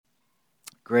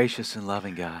Gracious and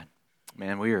loving God,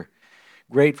 man, we are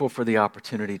grateful for the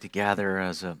opportunity to gather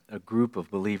as a group of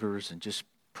believers and just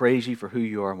praise you for who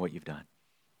you are and what you've done.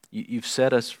 You've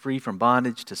set us free from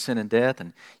bondage to sin and death,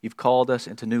 and you've called us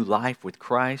into new life with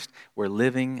Christ, where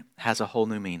living has a whole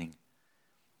new meaning.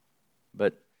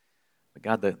 But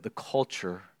God, the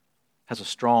culture has a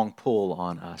strong pull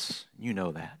on us. You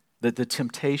know that. The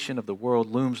temptation of the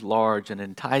world looms large and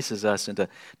entices us into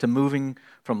moving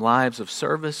from lives of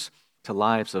service to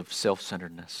lives of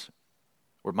self-centeredness.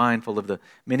 We're mindful of the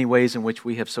many ways in which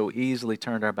we have so easily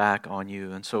turned our back on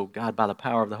you. And so, God, by the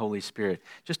power of the Holy Spirit,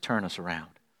 just turn us around.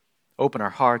 Open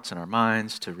our hearts and our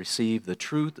minds to receive the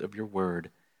truth of your word,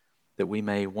 that we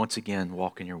may once again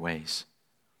walk in your ways.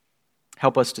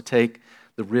 Help us to take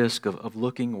the risk of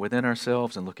looking within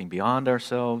ourselves and looking beyond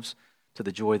ourselves to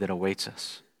the joy that awaits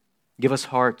us. Give us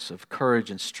hearts of courage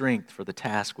and strength for the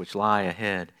task which lie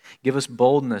ahead. Give us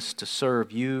boldness to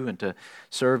serve you and to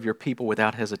serve your people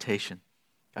without hesitation.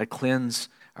 God, cleanse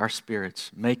our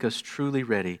spirits. Make us truly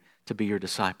ready to be your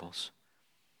disciples.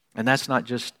 And that's not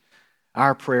just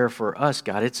our prayer for us,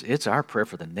 God. It's our prayer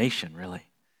for the nation, really.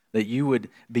 That you would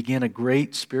begin a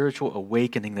great spiritual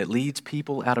awakening that leads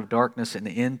people out of darkness and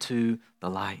into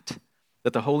the light.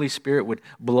 That the Holy Spirit would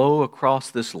blow across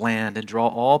this land and draw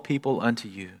all people unto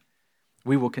you.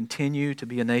 We will continue to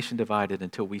be a nation divided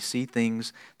until we see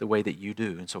things the way that you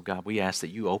do. And so, God, we ask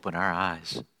that you open our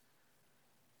eyes.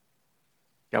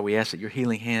 God, we ask that your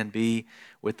healing hand be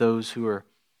with those who are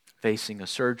facing a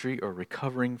surgery or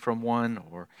recovering from one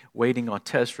or waiting on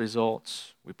test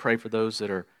results. We pray for those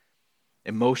that are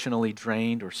emotionally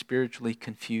drained or spiritually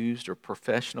confused or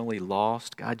professionally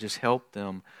lost. God, just help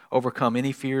them overcome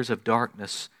any fears of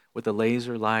darkness with the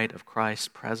laser light of Christ's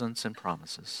presence and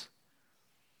promises.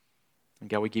 And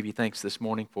God, we give you thanks this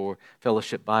morning for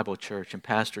Fellowship Bible Church and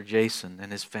Pastor Jason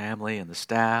and his family and the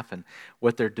staff and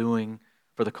what they're doing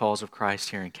for the cause of Christ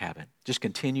here in Cabot. Just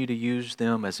continue to use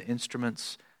them as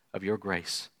instruments of your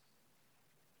grace.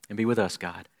 And be with us,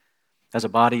 God, as a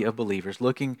body of believers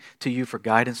looking to you for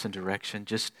guidance and direction.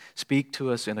 Just speak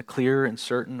to us in a clear and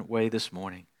certain way this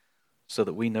morning so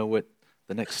that we know what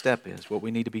the next step is, what we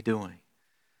need to be doing.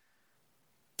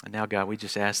 And now, God, we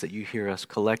just ask that you hear us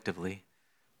collectively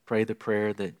pray the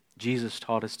prayer that Jesus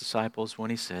taught his disciples when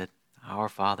he said, Our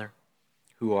Father,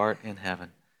 who art in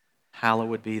heaven,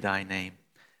 hallowed be thy name.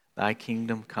 Thy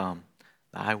kingdom come,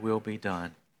 thy will be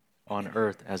done, on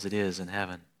earth as it is in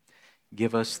heaven.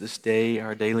 Give us this day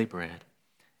our daily bread,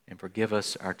 and forgive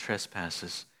us our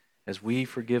trespasses, as we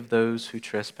forgive those who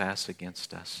trespass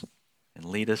against us. And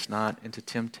lead us not into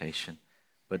temptation,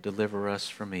 but deliver us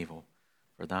from evil.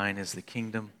 For thine is the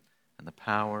kingdom, and the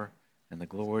power, and the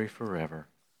glory forever.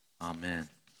 Amen.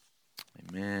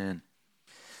 Amen.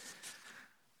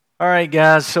 All right,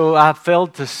 guys, so I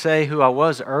failed to say who I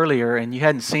was earlier, and you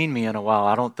hadn't seen me in a while,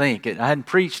 I don't think. I hadn't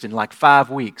preached in like 5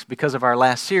 weeks. Because of our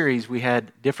last series, we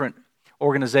had different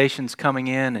organizations coming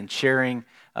in and sharing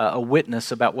a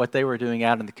witness about what they were doing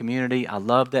out in the community. I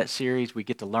love that series. We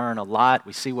get to learn a lot.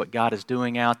 We see what God is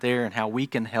doing out there and how we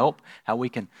can help, how we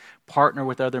can partner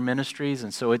with other ministries,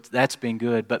 and so that's been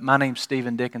good. But my name's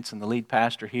Stephen Dickinson, the lead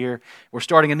pastor here. We're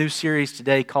starting a new series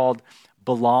today called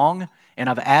Belong, and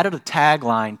I've added a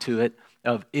tagline to it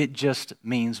of It Just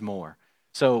Means More.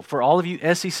 So for all of you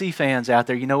SEC fans out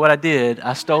there, you know what I did?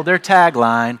 I stole their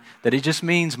tagline that it just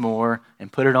means more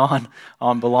and put it on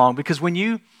Belong. Because when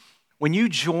you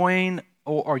join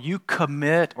or you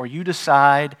commit or you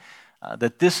decide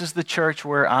that this is the church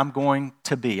where I'm going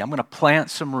to be, I'm going to plant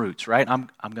some roots, right? I'm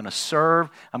going to serve,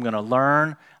 I'm going to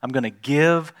learn, I'm going to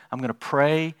give, I'm going to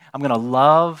pray, I'm going to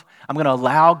love, I'm going to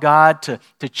allow God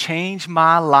to change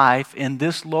my life in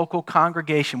this local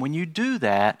congregation. When you do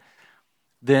that,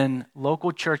 then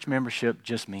local church membership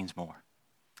just means more.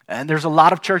 And there's a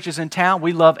lot of churches in town.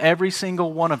 We love every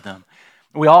single one of them.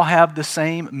 We all have the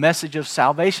same message of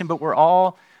salvation, but we're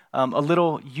all a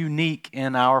little unique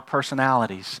in our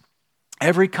personalities.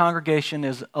 Every congregation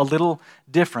is a little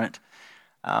different,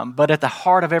 but at the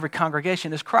heart of every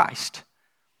congregation is Christ.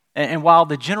 And while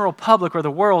the general public or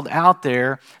the world out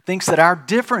there thinks that our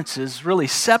differences really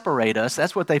separate us,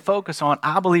 that's what they focus on,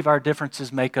 I believe our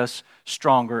differences make us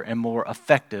stronger and more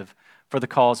effective for the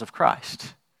cause of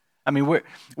Christ. I mean,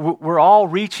 we're all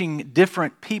reaching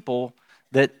different people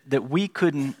that we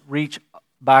couldn't reach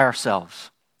by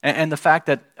ourselves. And the fact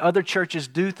that other churches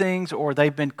do things or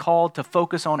they've been called to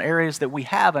focus on areas that we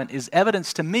haven't is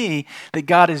evidence to me that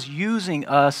God is using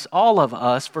us, all of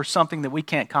us, for something that we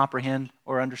can't comprehend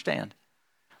or understand.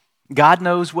 God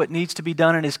knows what needs to be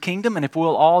done in His kingdom, and if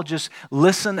we'll all just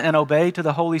listen and obey to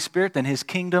the Holy Spirit, then His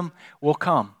kingdom will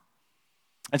come.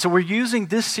 And so we're using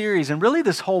this series and really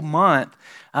this whole month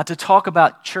to talk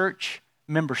about church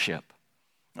membership.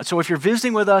 So if you're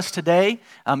visiting with us today,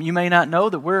 you may not know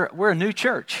that we're a new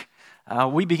church.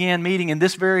 We began meeting in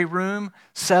this very room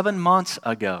 7 months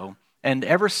ago. And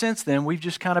ever since then, we've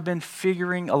just kind of been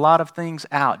figuring a lot of things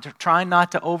out, trying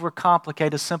not to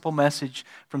overcomplicate a simple message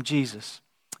from Jesus.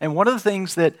 And one of the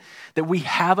things that we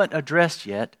haven't addressed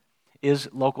yet is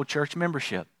local church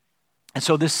membership. And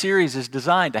so this series is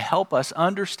designed to help us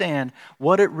understand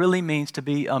what it really means to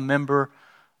be a member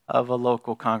of a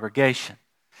local congregation.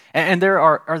 And there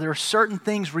are certain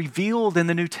things revealed in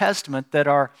the New Testament that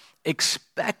are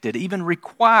expected, even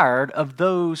required of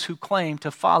those who claim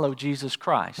to follow Jesus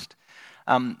Christ.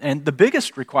 And the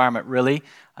biggest requirement really,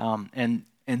 and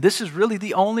this is really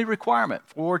the only requirement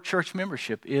for church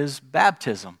membership, is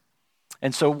baptism.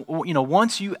 And so,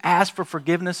 once you ask for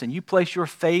forgiveness and you place your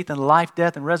faith in the life,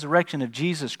 death, and resurrection of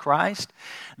Jesus Christ,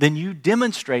 then you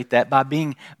demonstrate that by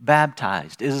being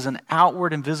baptized. It is an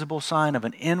outward and visible sign of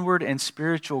an inward and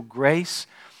spiritual grace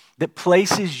that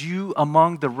places you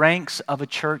among the ranks of a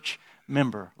church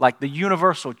member, like the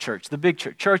universal church, the big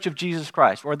church, Church of Jesus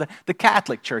Christ, or the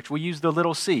Catholic Church. We use the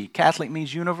little c. Catholic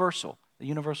means universal, the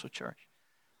universal church.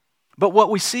 But what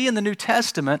we see in the New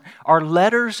Testament are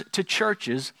letters to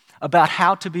churches about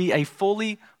how to be a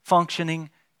fully functioning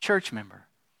church member.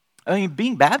 I mean,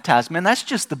 being baptized, man, that's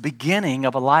just the beginning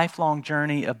of a lifelong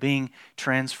journey of being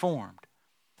transformed.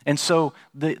 And so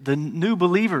the new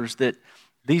believers that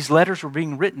these letters were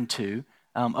being written to,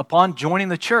 upon joining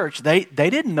the church, they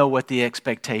didn't know what the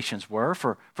expectations were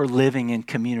for living in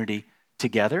community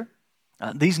together.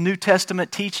 These New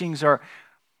Testament teachings are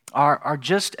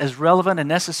just as relevant and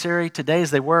necessary today as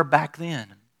they were back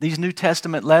then. These New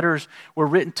Testament letters were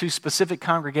written to specific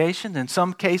congregations, in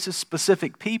some cases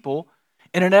specific people,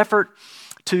 in an effort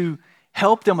to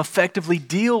help them effectively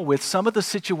deal with some of the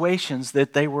situations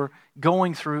that they were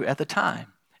going through at the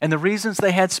time. And the reasons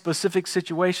they had specific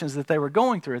situations that they were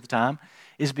going through at the time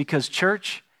is because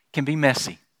church can be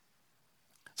messy.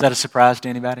 Is that a surprise to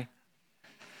anybody?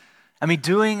 I mean,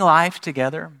 doing life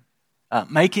together,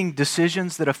 making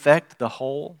decisions that affect the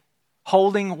whole,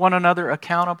 holding one another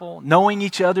accountable, knowing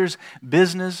each other's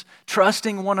business,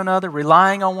 trusting one another,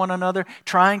 relying on one another,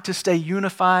 trying to stay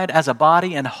unified as a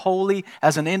body and holy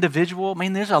as an individual. I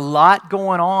mean, there's a lot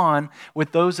going on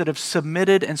with those that have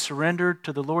submitted and surrendered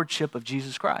to the lordship of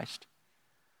Jesus Christ.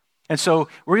 And so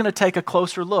we're going to take a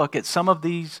closer look at some of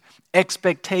these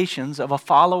expectations of a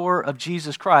follower of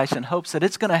Jesus Christ in hopes that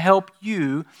it's going to help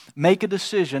you make a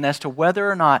decision as to whether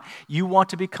or not you want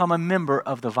to become a member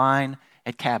of the Vine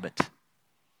at Cabot.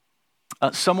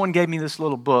 Someone gave me this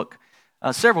little book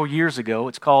several years ago.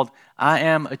 It's called I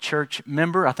Am a Church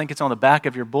Member. I think it's on the back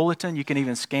of your bulletin. You can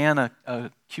even scan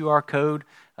a QR code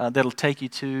that'll take you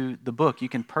to the book. You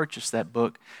can purchase that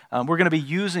book. We're going to be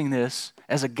using this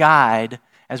as a guide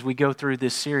as we go through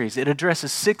this series. It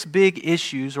addresses 6 big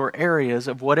issues or areas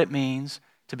of what it means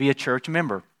to be a church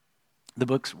member. The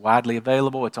book's widely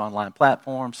available. It's on online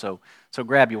platforms, so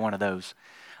grab you one of those.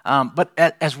 But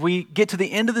as we get to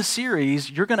the end of the series,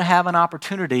 you're going to have an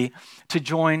opportunity to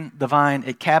join the Vine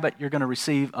at Cabot. You're going to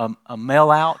receive a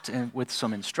mail out with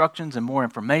some instructions and more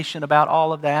information about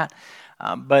all of that.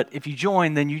 But if you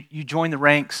join, then you join the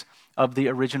ranks of the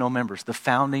original members, the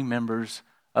founding members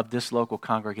of this local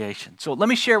congregation. So let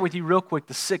me share with you real quick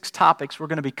the 6 topics we're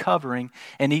going to be covering,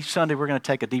 and each Sunday we're going to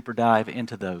take a deeper dive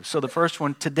into those. So the first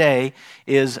one today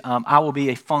is I will be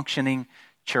a functioning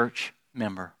church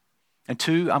member. And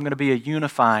 2, I'm going to be a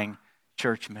unifying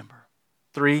church member.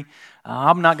 3,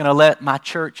 I'm not going to let my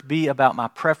church be about my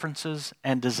preferences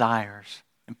and desires.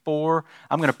 And 4,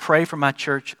 I'm going to pray for my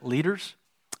church leaders.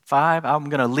 5, I'm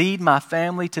going to lead my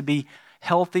family to be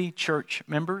healthy church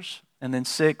members. And then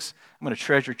 6, I'm going to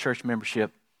treasure church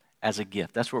membership as a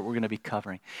gift. That's what we're going to be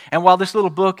covering. And while this little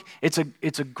book, it's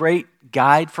a great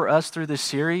guide for us through this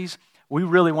series, we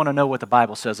really want to know what the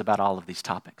Bible says about all of these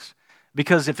topics.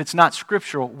 Because if it's not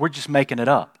scriptural, we're just making it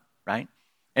up, right?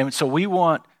 And so we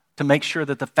want to make sure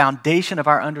that the foundation of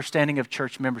our understanding of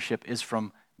church membership is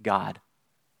from God.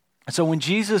 And so when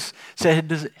Jesus said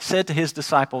to his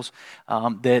disciples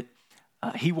that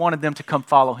he wanted them to come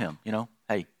follow him,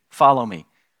 hey, follow me.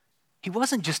 He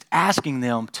wasn't just asking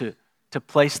them to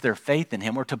place their faith in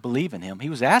him or to believe in him. He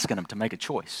was asking them to make a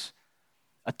choice,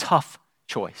 a tough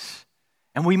choice.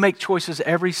 And we make choices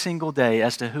every single day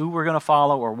as to who we're going to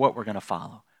follow or what we're going to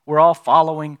follow. We're all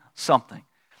following something.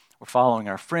 We're following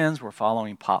our friends. We're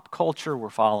following pop culture. We're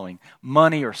following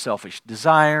money or selfish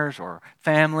desires or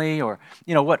family or,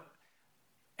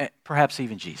 perhaps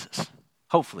even Jesus.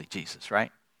 Hopefully Jesus,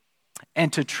 right?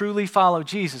 And to truly follow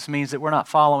Jesus means that we're not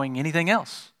following anything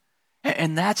else.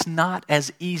 And that's not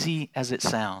as easy as it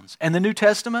sounds. And the New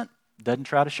Testament doesn't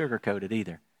try to sugarcoat it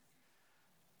either.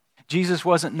 Jesus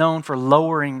wasn't known for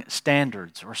lowering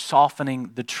standards or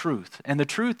softening the truth. And the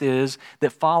truth is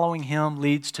that following him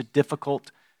leads to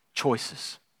difficult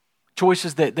choices.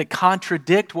 Choices that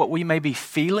contradict what we may be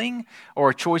feeling,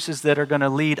 or choices that are going to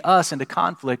lead us into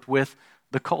conflict with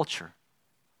the culture.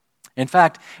 In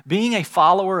fact, being a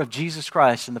follower of Jesus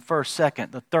Christ in the first,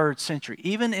 second, the third century,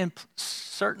 even in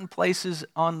certain places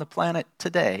on the planet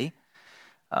today,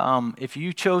 if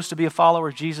you chose to be a follower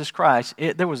of Jesus Christ,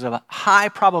 there was a high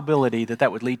probability that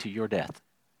that would lead to your death.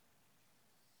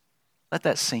 Let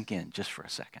that sink in just for a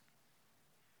second.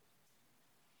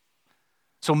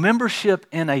 So membership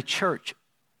in a church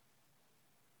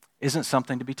isn't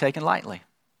something to be taken lightly.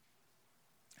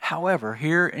 However,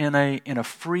 here in a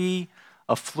free,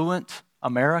 affluent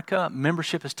America,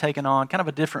 membership has taken on kind of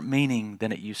a different meaning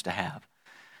than it used to have.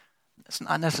 It's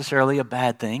not necessarily a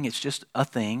bad thing. It's just a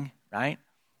thing, right?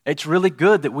 It's really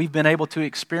good that we've been able to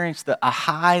experience a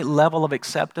high level of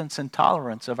acceptance and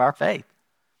tolerance of our faith.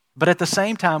 But at the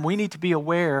same time, we need to be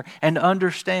aware and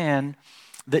understand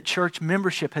that church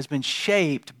membership has been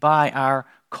shaped by our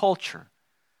culture.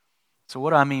 So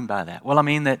what do I mean by that? Well, I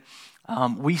mean that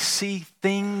we see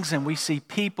things and we see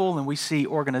people and we see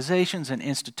organizations and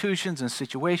institutions and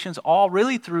situations all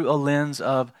really through a lens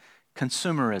of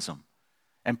consumerism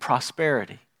and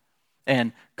prosperity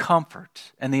and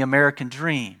comfort and the American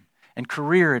dream and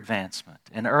career advancement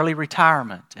and early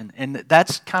retirement. And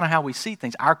that's kind of how we see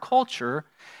things. Our culture,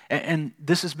 and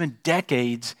this has been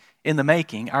decades in the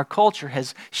making, our culture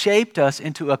has shaped us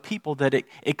into a people that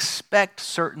expect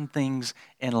certain things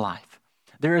in life.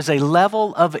 There is a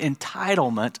level of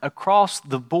entitlement across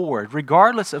the board,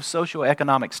 regardless of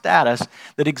socioeconomic status,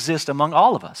 that exists among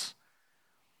all of us.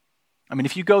 I mean,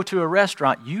 if you go to a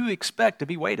restaurant, you expect to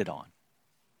be waited on.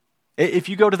 If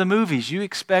you go to the movies, you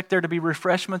expect there to be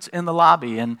refreshments in the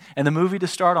lobby and the movie to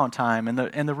start on time and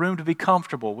the room to be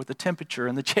comfortable with the temperature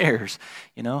and the chairs.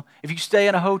 You know, if you stay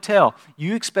in a hotel,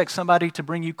 you expect somebody to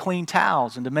bring you clean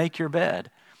towels and to make your bed.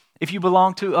 If you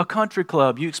belong to a country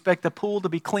club, you expect the pool to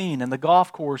be clean and the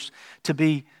golf course to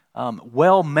be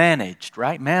well managed,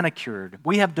 right? Manicured.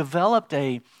 We have developed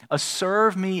a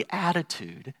serve me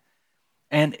attitude,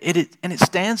 and it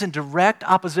stands in direct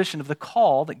opposition of the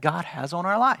call that God has on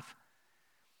our life.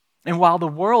 And while the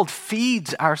world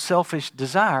feeds our selfish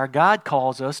desire, God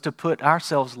calls us to put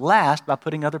ourselves last by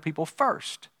putting other people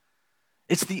first.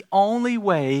 It's the only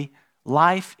way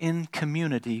life in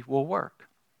community will work.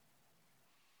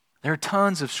 There are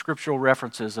tons of scriptural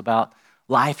references about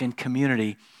life in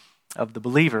community of the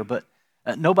believer, but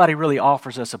nobody really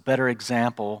offers us a better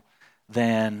example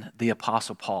than the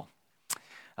Apostle Paul.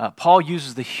 Paul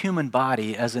uses the human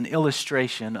body as an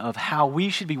illustration of how we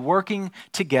should be working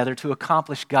together to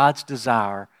accomplish God's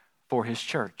desire for his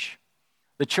church.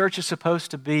 The church is supposed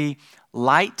to be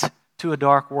light to a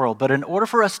dark world, but in order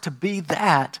for us to be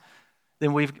that,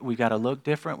 then we've got to look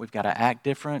different, we've got to act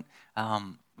different,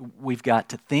 we've got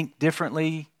to think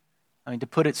differently. I mean, to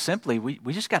put it simply,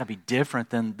 we just got to be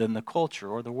different than the culture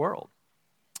or the world.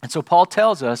 And so Paul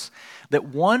tells us that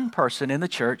one person in the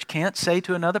church can't say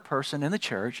to another person in the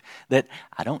church that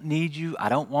I don't need you, I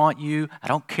don't want you, I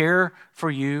don't care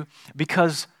for you,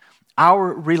 because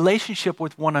our relationship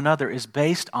with one another is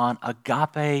based on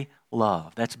agape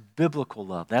love. That's biblical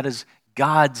love. That is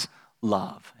God's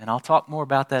love. And I'll talk more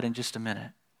about that in just a minute.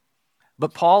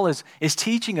 But Paul is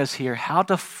teaching us here how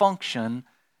to function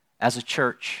as a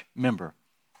church member.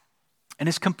 And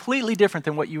it's completely different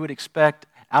than what you would expect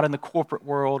out in the corporate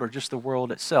world or just the world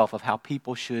itself of how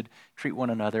people should treat one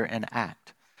another and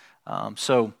act.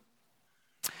 So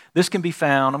this can be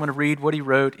found. I'm going to read what he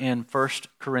wrote in 1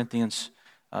 Corinthians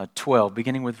 12,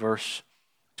 beginning with verse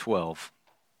 12.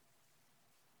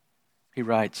 He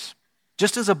writes,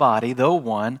 "Just as a body, though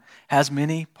one, has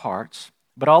many parts,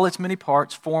 but all its many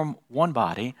parts form one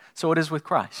body, so it is with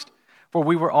Christ. For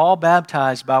we were all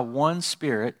baptized by one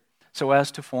Spirit, so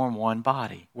as to form one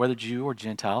body, whether Jew or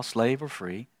Gentile, slave or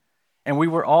free. And we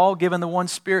were all given the one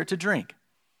Spirit to drink.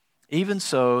 Even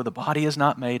so, the body is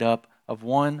not made up of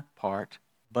one part,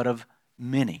 but of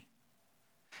many.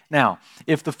 Now,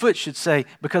 if the foot should say,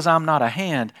 because I'm not a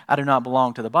hand, I do not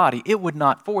belong to the body, it would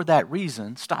not for that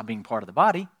reason stop being part of the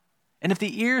body. And if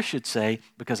the ear should say,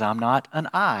 because I'm not an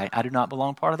eye, I do not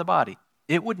belong part of the body,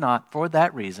 it would not for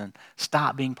that reason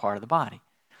stop being part of the body.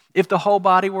 If the whole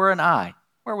body were an eye,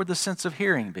 where would the sense of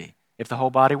hearing be? If the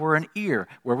whole body were an ear,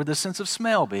 where would the sense of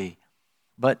smell be?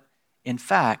 But in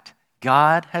fact,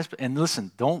 God has, and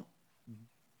listen, don't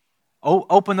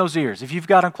Open those ears. If you've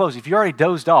got them closed, if you already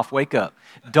dozed off, wake up.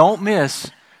 Don't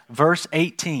miss verse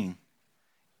 18.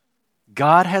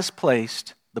 God has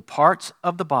placed the parts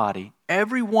of the body,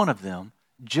 every one of them,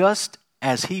 just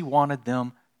as He wanted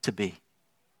them to be.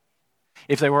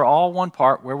 If they were all one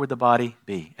part, where would the body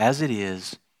be? As it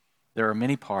is, there are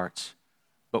many parts,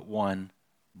 but one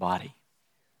body.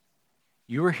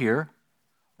 You are here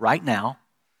right now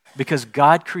because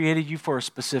God created you for a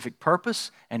specific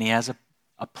purpose, and He has a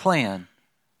plan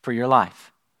for your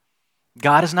life.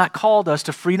 God has not called us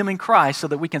to freedom in Christ so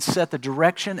that we can set the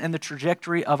direction and the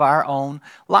trajectory of our own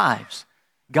lives.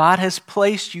 God has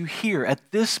placed you here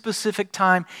at this specific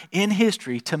time in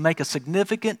history to make a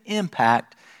significant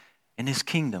impact in His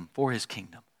kingdom, for His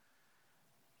kingdom.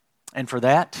 And for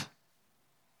that,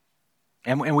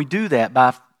 and we do that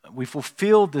by, we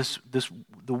fulfill the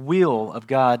will of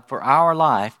God for our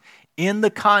life in the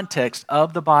context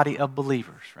of the body of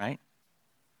believers, right?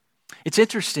 It's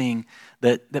interesting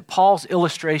that Paul's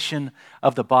illustration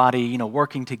of the body,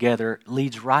 working together,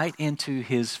 leads right into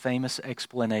his famous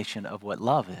explanation of what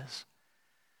love is.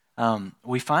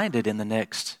 We find it in the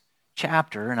next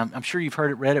chapter, and I'm sure you've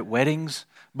heard it read at weddings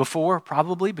before,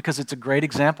 probably, because it's a great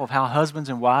example of how husbands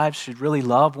and wives should really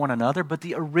love one another. But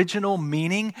the original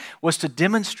meaning was to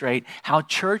demonstrate how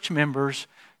church members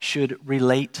should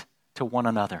relate to one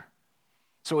another.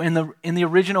 So in the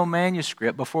original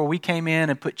manuscript, before we came in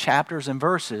and put chapters and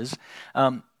verses,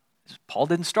 Paul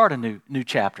didn't start a new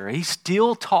chapter. He's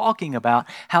still talking about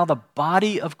how the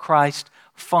body of Christ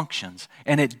functions,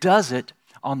 and it does it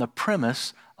on the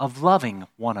premise of loving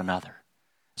one another.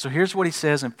 So here's what he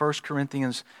says in 1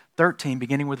 Corinthians 13,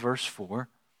 beginning with verse 4.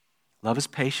 Love is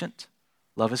patient,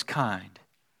 love is kind.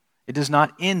 It does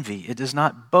not envy, it does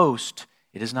not boast,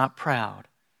 it is not proud.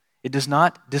 It does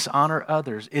not dishonor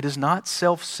others. It is not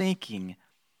self-seeking.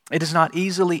 It is not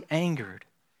easily angered.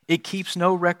 It keeps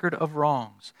no record of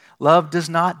wrongs. Love does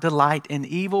not delight in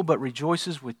evil, but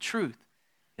rejoices with truth.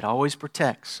 It always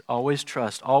protects, always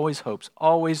trusts, always hopes,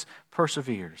 always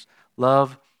perseveres.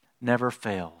 Love never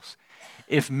fails.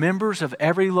 If members of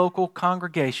every local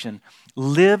congregation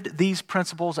lived these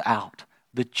principles out,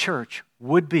 the church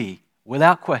would be,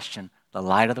 without question, the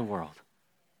light of the world.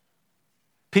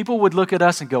 People would look at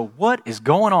us and go, "What is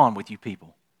going on with you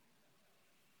people?"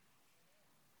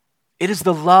 It is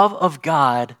the love of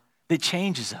God that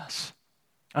changes us.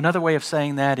 Another way of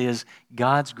saying that is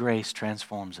God's grace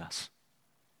transforms us.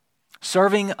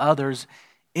 Serving others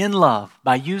in love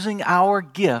by using our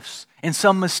gifts in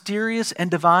some mysterious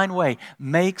and divine way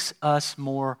makes us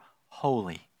more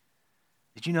holy.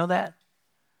 Did you know that?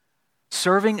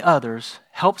 Serving others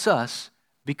helps us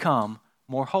become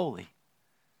more holy.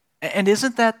 And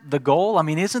isn't that the goal? I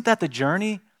mean, isn't that the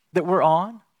journey that we're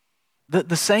on?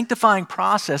 The sanctifying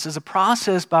process is a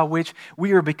process by which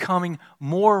we are becoming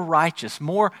more righteous,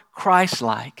 more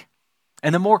Christ-like.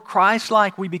 And the more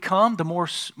Christ-like we become, the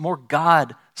more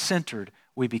God-centered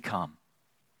we become.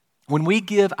 When we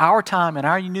give our time and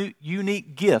our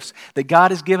unique gifts that God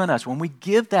has given us, when we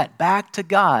give that back to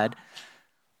God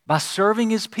by serving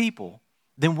His people,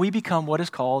 then we become what is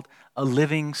called a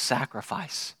living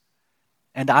sacrifice.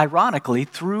 And ironically,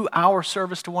 through our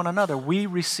service to one another, we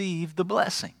receive the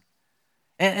blessing.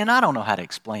 And I don't know how to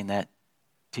explain that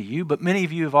to you, but many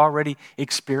of you have already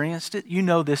experienced it. You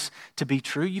know this to be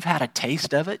true. You've had a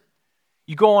taste of it.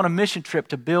 You go on a mission trip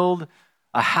to build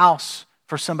a house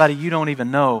for somebody you don't even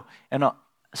know, and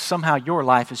somehow your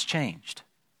life has changed.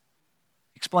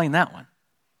 Explain that one.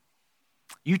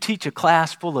 You teach a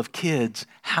class full of kids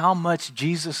how much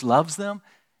Jesus loves them,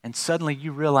 and suddenly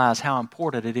you realize how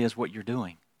important it is what you're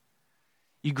doing.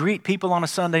 You greet people on a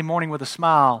Sunday morning with a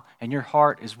smile, and your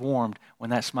heart is warmed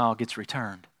when that smile gets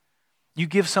returned. You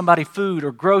give somebody food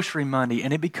or grocery money,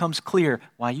 and it becomes clear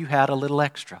why you had a little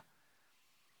extra.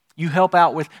 You help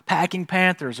out with packing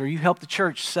Panthers, or you help the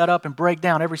church set up and break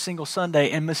down every single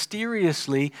Sunday, and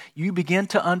mysteriously you begin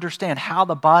to understand how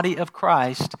the body of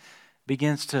Christ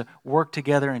begins to work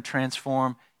together and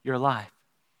transform your life.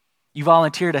 You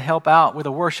volunteer to help out with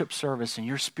a worship service, and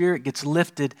your spirit gets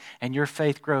lifted and your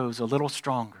faith grows a little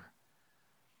stronger.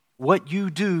 What you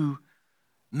do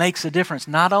makes a difference,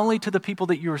 not only to the people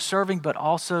that you are serving, but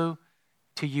also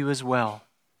to you as well.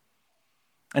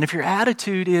 And if your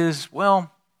attitude is,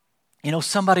 well,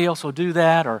 somebody else will do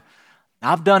that, or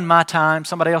I've done my time,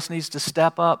 somebody else needs to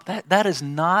step up, that is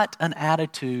not an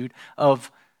attitude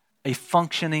of a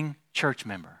functioning church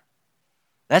member.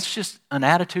 That's just an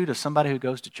attitude of somebody who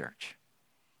goes to church.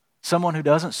 Someone who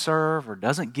doesn't serve or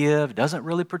doesn't give, doesn't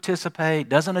really participate,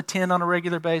 doesn't attend on a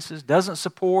regular basis, doesn't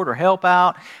support or help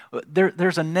out.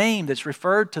 There's a name that's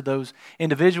referred to those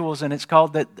individuals, and it's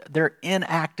called that they're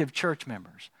inactive church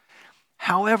members.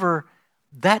 However,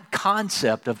 that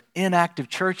concept of inactive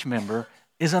church member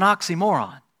is an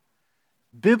oxymoron.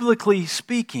 Biblically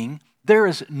speaking, there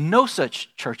is no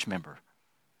such church member.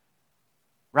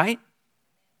 Right?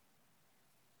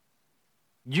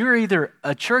 You're either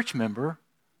a church member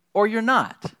or you're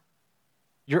not.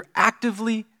 You're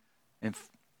actively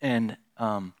and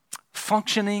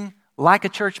functioning like a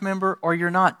church member, or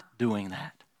you're not doing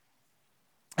that.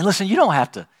 And listen, you don't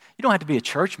have to be a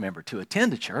church member to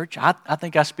attend a church. I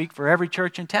think I speak for every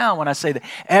church in town when I say that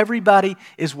everybody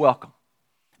is welcome.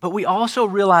 But we also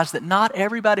realize that not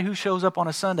everybody who shows up on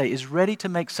a Sunday is ready to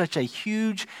make such a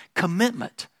huge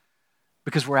commitment,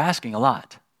 because we're asking a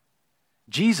lot.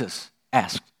 Jesus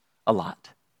asked a lot.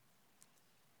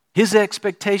 His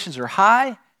expectations are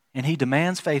high, and he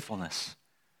demands faithfulness.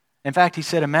 In fact, he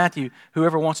said in Matthew,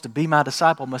 whoever wants to be my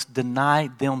disciple must deny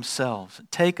themselves,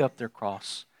 take up their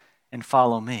cross, and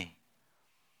follow me.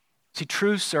 See,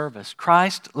 true service,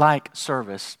 Christ-like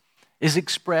service, is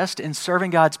expressed in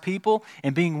serving God's people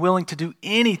and being willing to do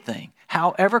anything,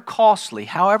 however costly,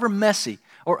 however messy,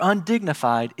 or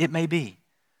undignified it may be.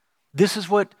 This is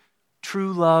what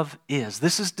true love is.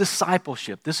 This is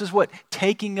discipleship. This is what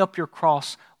taking up your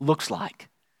cross looks like.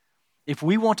 If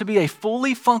we want to be a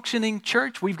fully functioning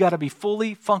church, we've got to be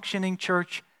fully functioning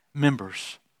church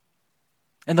members.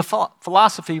 And the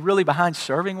philosophy really behind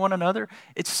serving one another,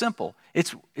 it's simple.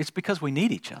 It's because we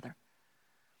need each other.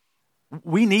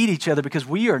 We need each other because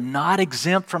we are not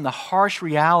exempt from the harsh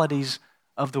realities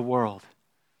of the world.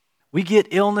 We get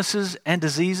illnesses and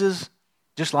diseases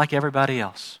just like everybody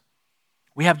else.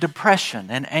 We have depression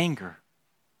and anger.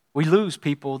 We lose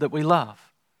people that we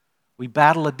love. We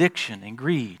battle addiction and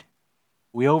greed.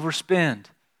 We overspend.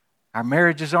 Our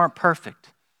marriages aren't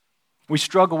perfect. We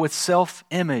struggle with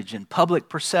self-image and public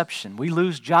perception. We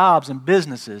lose jobs and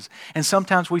businesses. And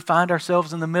sometimes we find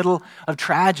ourselves in the middle of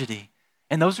tragedy.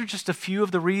 And those are just a few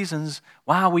of the reasons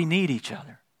why we need each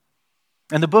other.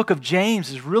 And the book of James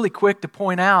is really quick to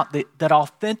point out that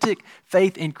authentic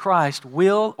faith in Christ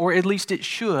will, or at least it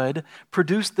should,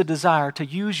 produce the desire to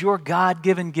use your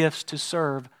God-given gifts to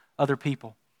serve other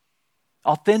people.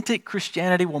 Authentic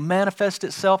Christianity will manifest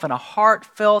itself in a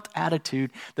heartfelt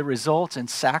attitude that results in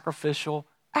sacrificial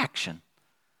action.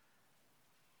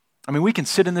 I mean, we can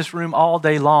sit in this room all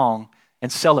day long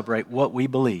and celebrate what we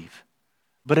believe.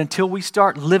 But until we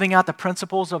start living out the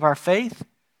principles of our faith,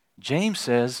 James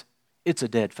says, it's a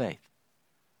dead faith.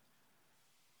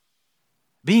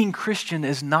 Being Christian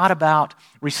is not about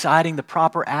reciting the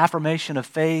proper affirmation of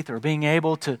faith or being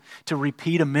able to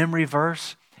repeat a memory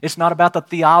verse. It's not about the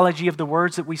theology of the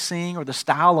words that we sing or the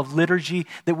style of liturgy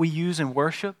that we use in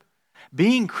worship.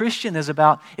 Being Christian is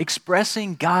about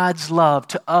expressing God's love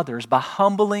to others by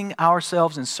humbling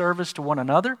ourselves in service to one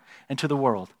another and to the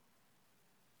world.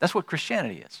 That's what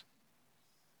Christianity is.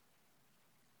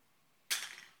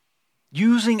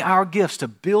 Using our gifts to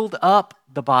build up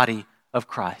the body of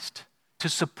Christ, to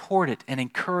support it and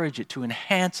encourage it, to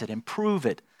enhance it, improve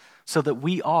it, so that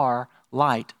we are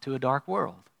light to a dark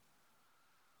world.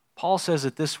 Paul says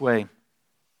it this way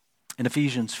in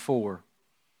Ephesians 4,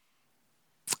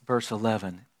 verse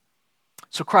 11.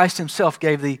 So Christ himself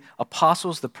gave the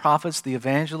apostles, the prophets, the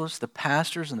evangelists, the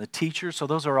pastors, and the teachers. So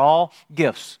those are all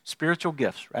gifts, spiritual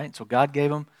gifts, right? So God gave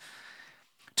them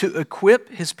to equip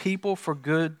his people for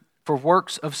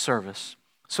works of service,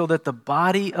 so that the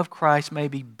body of Christ may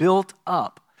be built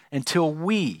up until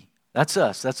we, that's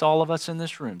us, that's all of us in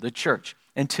this room, the church,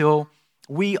 until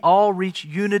we all reach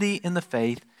unity in the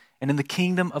faith and in the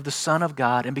kingdom of the Son of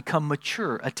God and become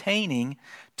mature, attaining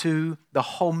to the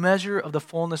whole measure of the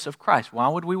fullness of Christ. Why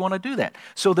would we want to do that?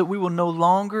 So that we will no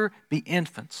longer be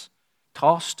infants,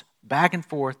 tossed back and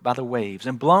forth by the waves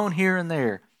and blown here and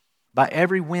there by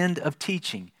every wind of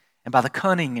teaching and by the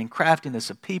cunning and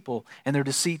craftiness of people and their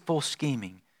deceitful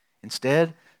scheming.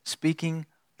 Instead, speaking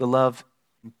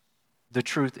the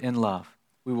truth in love,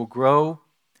 we will grow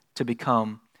to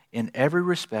become, in every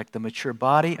respect, the mature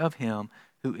body of him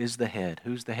who is the head.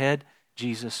 Who's the head?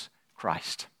 Jesus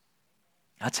Christ.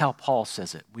 That's how Paul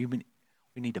says it. We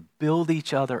need to build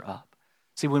each other up.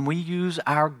 See, when we use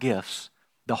our gifts,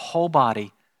 the whole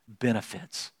body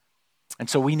benefits. And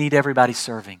so we need everybody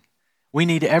serving. We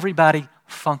need everybody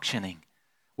functioning,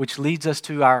 which leads us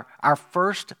to our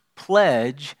first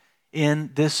pledge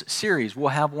in this series. We'll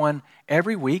have one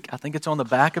every week. I think it's on the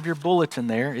back of your bulletin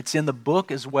there. It's in the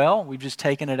book as well. We've just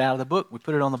taken it out of the book. We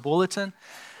put it on the bulletin.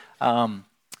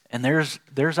 And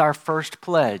there's our first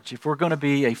pledge. If we're going to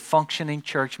be a functioning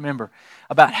church member,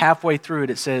 about halfway through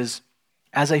it says,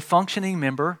 as a functioning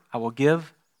member, I will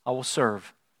give, I will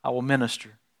serve, I will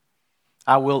minister,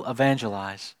 I will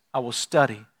evangelize, I will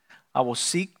study, I will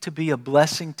seek to be a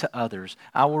blessing to others.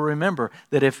 I will remember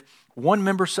that if one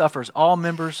member suffers, all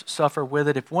members suffer with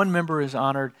it. If one member is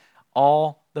honored,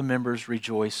 all the members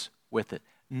rejoice with it.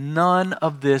 None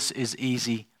of this is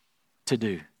easy to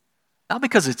do. Not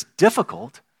because it's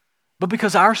difficult, but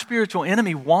because our spiritual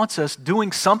enemy wants us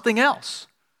doing something else.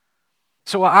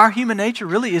 So our human nature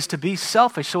really is to be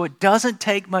selfish, so it doesn't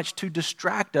take much to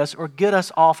distract us or get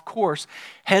us off course,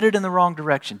 headed in the wrong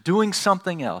direction, doing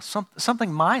something else,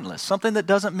 something mindless, something that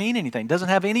doesn't mean anything, doesn't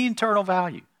have any internal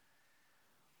value.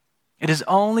 It is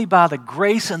only by the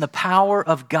grace and the power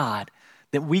of God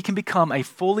that we can become a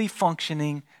fully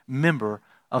functioning member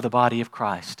of the body of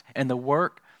Christ. And the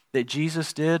work that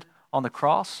Jesus did on the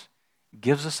cross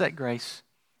gives us that grace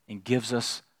and gives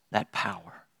us that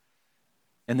power.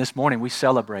 And this morning we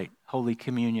celebrate Holy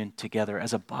Communion together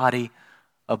as a body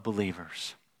of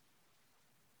believers.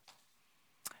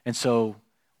 And so,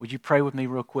 would you pray with me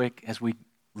real quick as we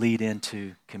lead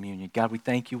into communion? God, we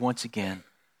thank you once again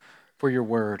for your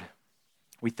word.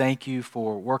 We thank you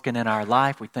for working in our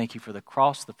life. We thank you for the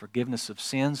cross, the forgiveness of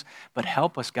sins. But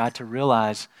help us, God, to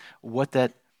realize what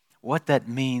that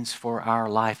means for our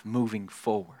life moving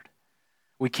forward.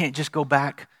 We can't just go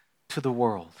back to the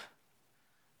world.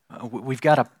 We've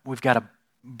got to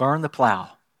burn the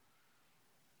plow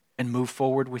and move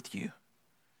forward with you.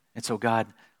 And so, God,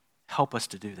 help us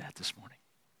to do that this morning.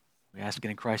 We ask it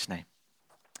in Christ's name.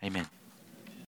 Amen.